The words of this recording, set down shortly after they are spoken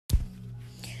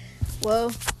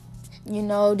Well,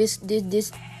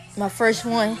 this my first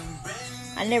one.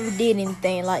 I never did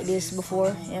anything like this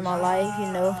before in my life,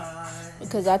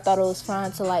 because I thought it was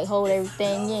fine to like hold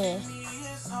everything in.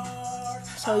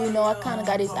 So, I kind of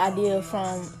got this idea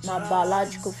from my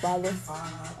biological father,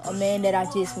 a man that I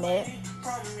just met.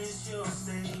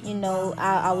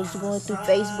 I was going through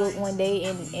Facebook one day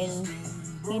and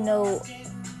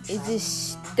it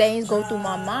just, things go through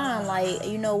my mind like,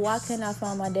 why couldn't I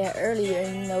find my dad earlier?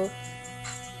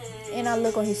 And I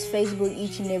look on his Facebook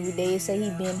each and every day and say he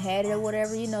been had it or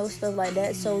whatever, stuff like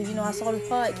that. So, I saw the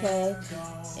podcast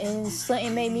and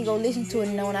something made me go listen to it.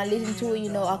 When I listened to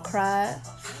it, I cried.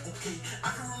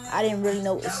 I didn't really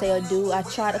know what to say or do. I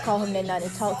tried to call him that night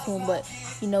and talk to him, but,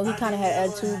 he kind of had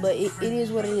attitude. But it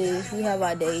is what it is. We have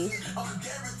our days.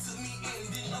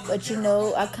 But,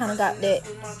 I kind of got that.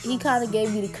 He kind of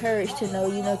gave me the courage to know,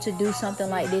 to do something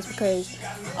like this, because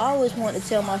I always wanted to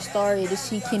tell my story to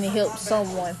see can it help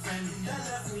someone.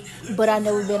 But I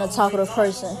never been a talkative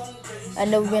person. I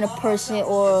never been a person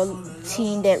or a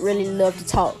teen that really loved to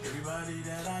talk.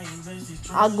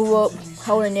 I grew up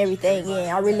holding everything in.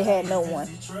 I really had no one.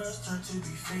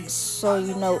 So,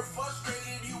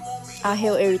 I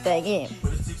held everything in.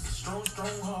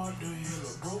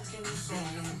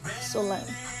 So, like,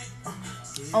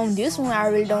 on this one, I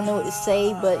really don't know what to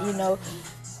say, but,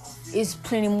 it's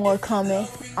plenty more coming.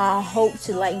 I hope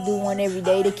to, do one every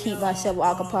day to keep myself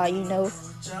occupied,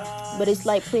 but it's,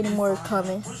 plenty more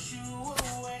coming.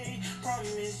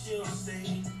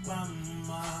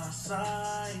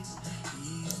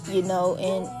 And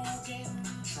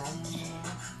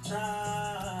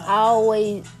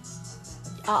I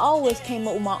always came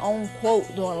up with my own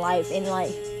quote during life, and,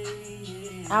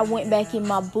 I went back in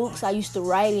my books I used to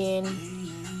write in,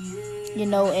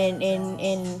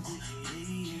 and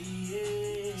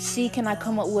see can I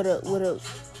come up with a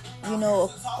a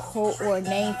quote or a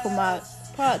name for my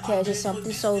podcast or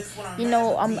something. So,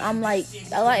 I'm like,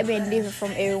 I like being different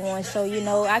from everyone. So,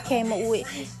 I came up with,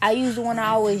 I use the one I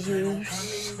always use: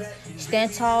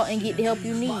 stand tall and get the help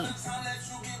you need.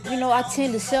 I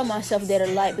tend to sell myself that a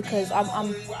lot because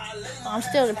I'm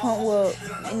still at the point where,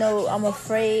 I'm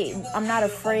afraid. I'm not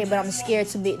afraid, but I'm scared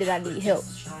to admit that I need help.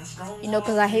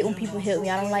 Because I hate when people help me.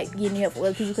 I don't like getting help from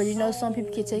other people because, some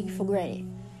people can take you for granted.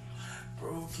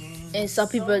 And some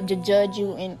people just judge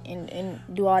you and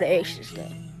do all the extra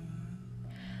stuff.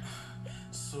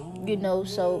 So.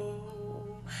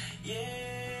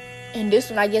 And this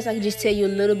one, I guess I can just tell you a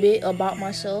little bit about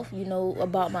myself,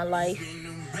 about my life.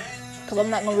 Because I'm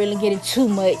not going to really get into too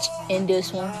much in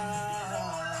this one.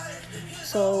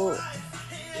 So,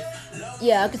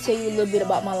 yeah, I could tell you a little bit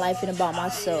about my life and about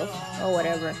myself or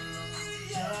whatever.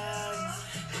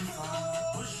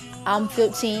 I'm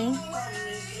 15.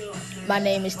 My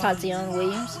name is Tatiana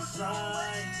Williams.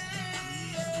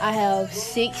 I have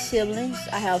 6 siblings.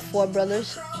 I have 4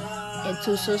 brothers and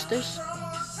 2 sisters.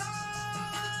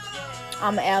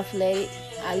 I'm an athletic.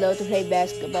 I love to play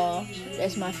basketball.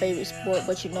 That's my favorite sport,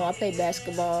 but I play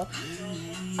basketball.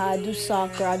 I do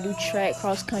soccer. I do track,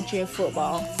 cross country, and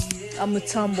football. I'm a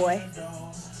tomboy.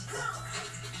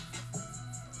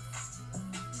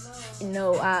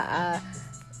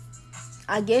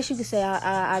 I guess you could say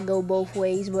I go both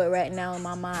ways, but right now in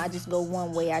my mind I just go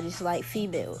one way. I just like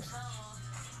females.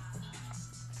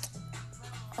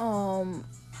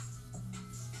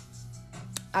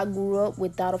 I grew up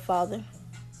without a father.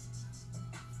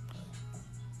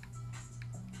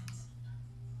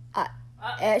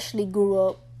 I actually grew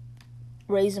up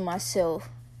raising myself.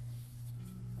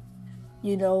 I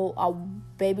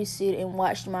babysit and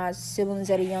watched my siblings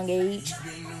at a young age.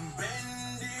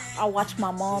 I watched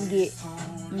my mom get,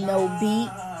 beat,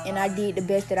 and I did the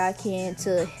best that I can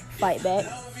to fight back.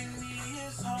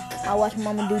 I watched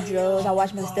my mama do drugs. I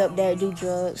watched my stepdad do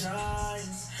drugs.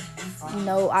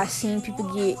 I seen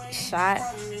people get shot.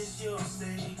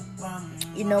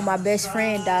 My best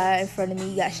friend died in front of me.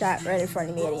 He got shot right in front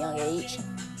of me at a young age.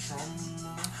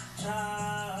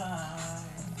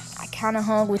 I kind of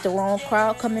hung with the wrong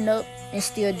crowd coming up and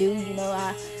still do.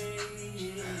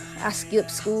 I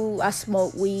skipped school. I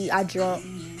smoked weed. I drunk.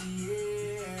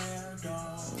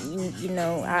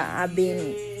 I've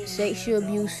been sexual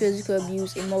abuse, physical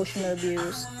abuse, emotional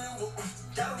abuse,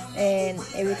 and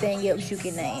everything else you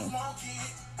can name.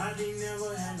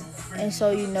 And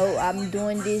so, I'm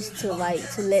doing this to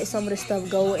let some of the stuff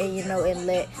go and, and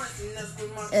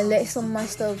let some of my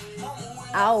stuff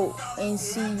out and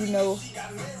see,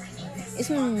 it's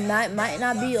might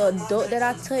not be an adult that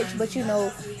I touch, but,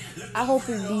 I hope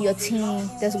it be a teen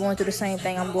that's going through the same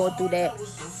thing I'm going through that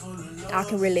I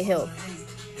can really help.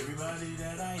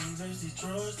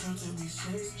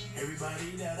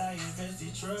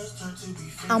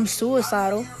 I'm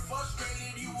suicidal.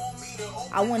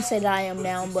 I wouldn't say that I am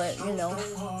now, but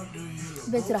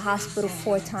been to the hospital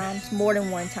 4 times, more than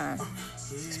 1 time.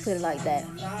 Let's put it like that.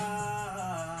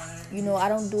 I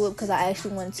don't do it because I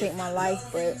actually want to take my life,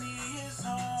 but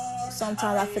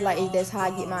sometimes I feel like that's how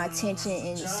I get my attention,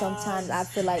 and sometimes I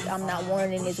feel like I'm not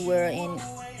wanted in this world and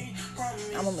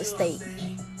I'm a mistake.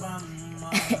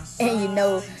 And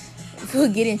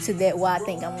we'll get into that, why I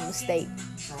think I'm a mistake.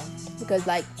 Because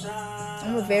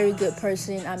I'm a very good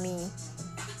person. I mean,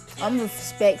 I'm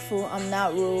respectful. I'm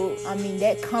not rude. I mean,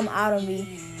 that come out of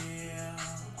me.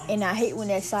 And I hate when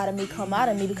that side of me come out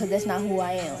of me, because that's not who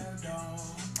I am.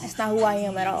 That's not who I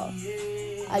am at all.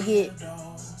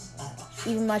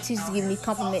 Even my teachers give me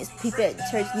compliments. People at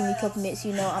church give me compliments.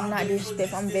 I'm not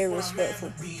disrespectful. I'm very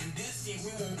respectful.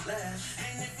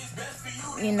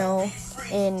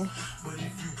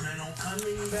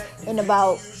 And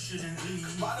about,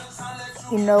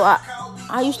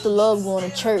 I used to love going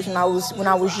to church when I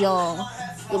was young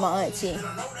with my auntie.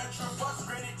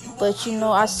 But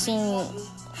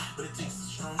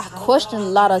I questioned a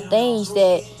lot of things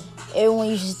that everyone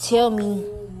used to tell me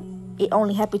it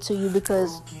only happened to you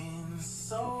because,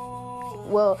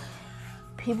 well,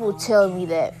 people tell me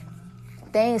that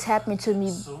things happen to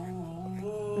me.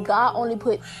 God only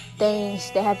put things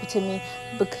that happen to me,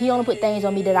 but He only put things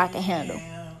on me that I can handle.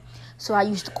 So I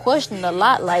used to question a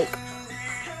lot, like,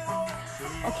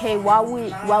 okay, why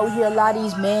would He allow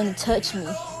these men to touch me?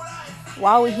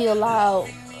 Why would He allow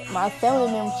my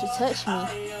family members to touch me?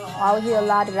 Why would He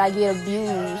allow that I get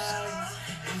abused?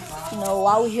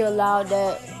 Why would He allow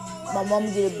that my mom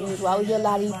get abused? Why would He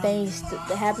allow these things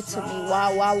to happen to me?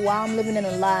 Why I'm living in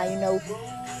a lie?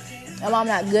 Am I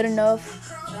not good enough?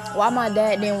 Why my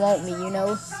dad didn't want me?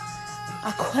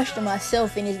 I question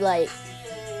myself, and it's like,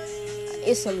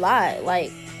 it's a lot.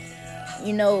 Like,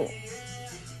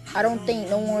 I don't think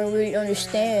no one really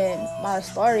understand my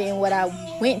story and what I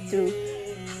went through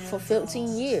for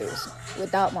 15 years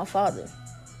without my father.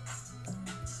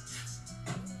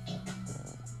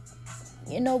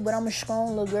 But I'm a strong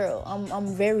little girl.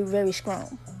 I'm very, very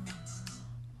strong.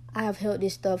 I have held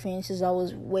this stuff in since I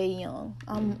was way young.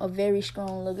 I'm a very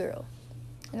strong little girl.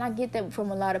 And I get that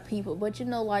from a lot of people. But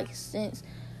since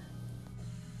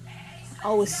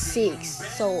I was 6,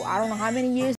 so I don't know how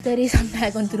many years that is. I'm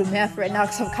not going to do the math right now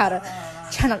because I'm kind of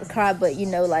trying not to cry. But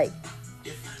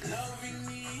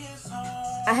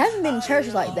I haven't been in church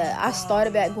like that. I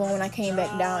started back going when I came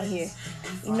back down here.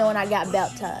 And I got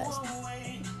baptized.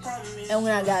 And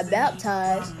when I got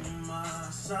baptized,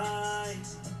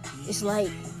 it's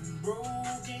like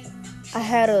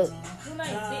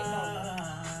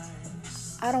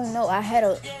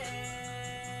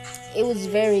it was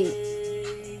very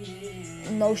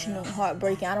emotional,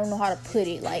 heartbreaking. I don't know how to put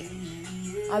it. Like,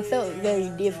 I felt very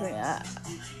different.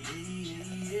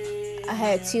 I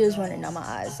had tears running down my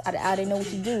eyes. I didn't know what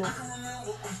to do.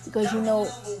 Because,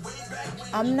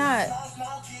 I'm not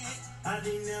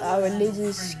a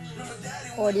religious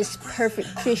or this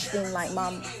perfect Christian like my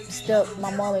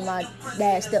mom and my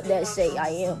stepdad say I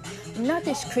am. I'm not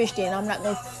this Christian. I'm not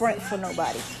going to front for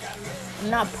nobody. I'm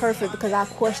not perfect because I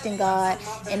question God,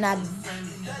 and I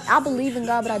believe in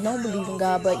God, but I don't believe in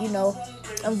God. But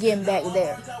I'm getting back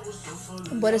there.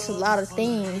 But it's a lot of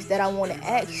things that I want to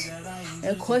ask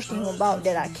and question Him about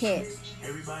that I can't.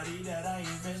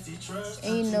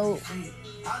 And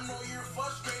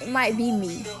it might be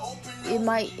me. It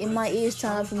might is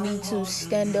time for me to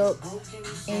stand up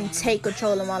and take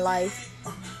control of my life,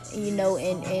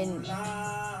 and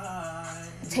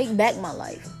take back my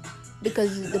life.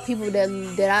 Because the people that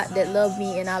love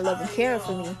me and I love and care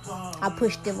for me, I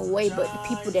push them away. But the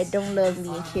people that don't love me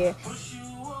and care,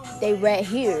 they right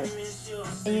here.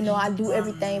 And I do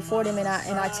everything for them, and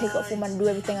I take up for them. I do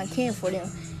everything I can for them.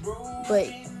 But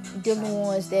they're the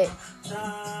ones that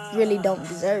really don't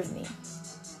deserve me.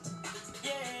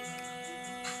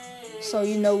 So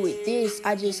with this,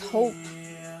 I just hope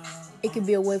it could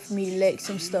be a way for me to let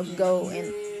some stuff go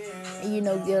and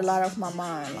get a lot off my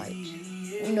mind, like.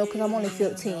 Because I'm only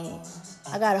 15.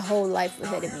 I got a whole life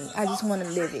ahead of me. I just want to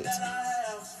live it.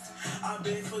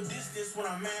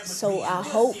 So I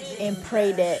hope and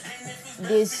pray that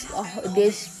this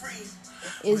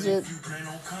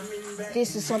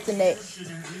is something that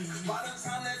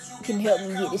can help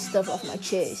me get this stuff off my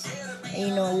chest.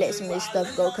 And, let some of this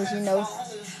stuff go. Because,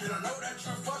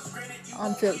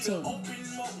 I'm 15.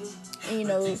 And,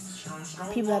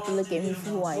 people have to look at me for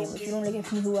who I am. If you don't look at me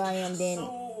for who I am, then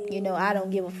I don't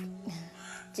give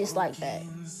just like that.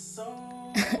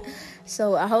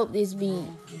 So I hope this be,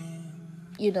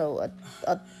 a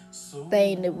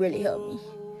thing that really helped me.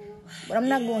 But I'm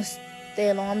not gonna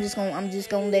stay long. I'm just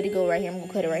gonna let it go right here. I'm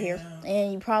gonna cut it right here.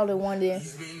 And you probably wondering,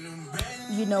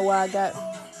 why I got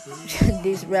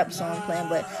this rap song playing,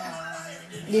 but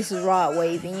this is Rod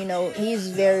Wave, and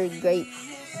he's a very great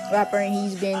rapper, and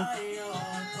he's been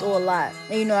through a lot.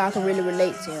 And I can really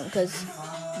relate to him, because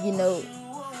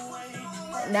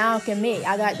now I can admit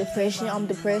I got depression. I'm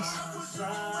depressed.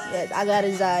 Yes, I got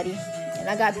anxiety, and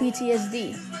I got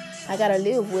PTSD. I gotta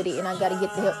live with it, and I gotta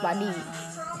get the help I need.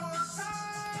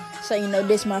 So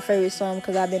this is my favorite song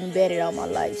because I've been embedded all my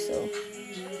life. So,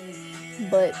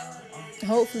 but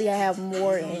hopefully I have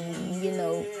more and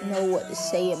know what to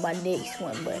say in my next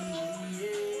one. But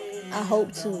I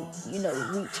hope to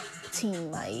reach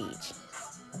teen my age,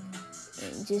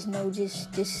 and just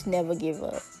never give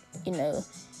up.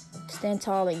 Stand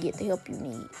tall and get the help you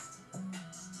need.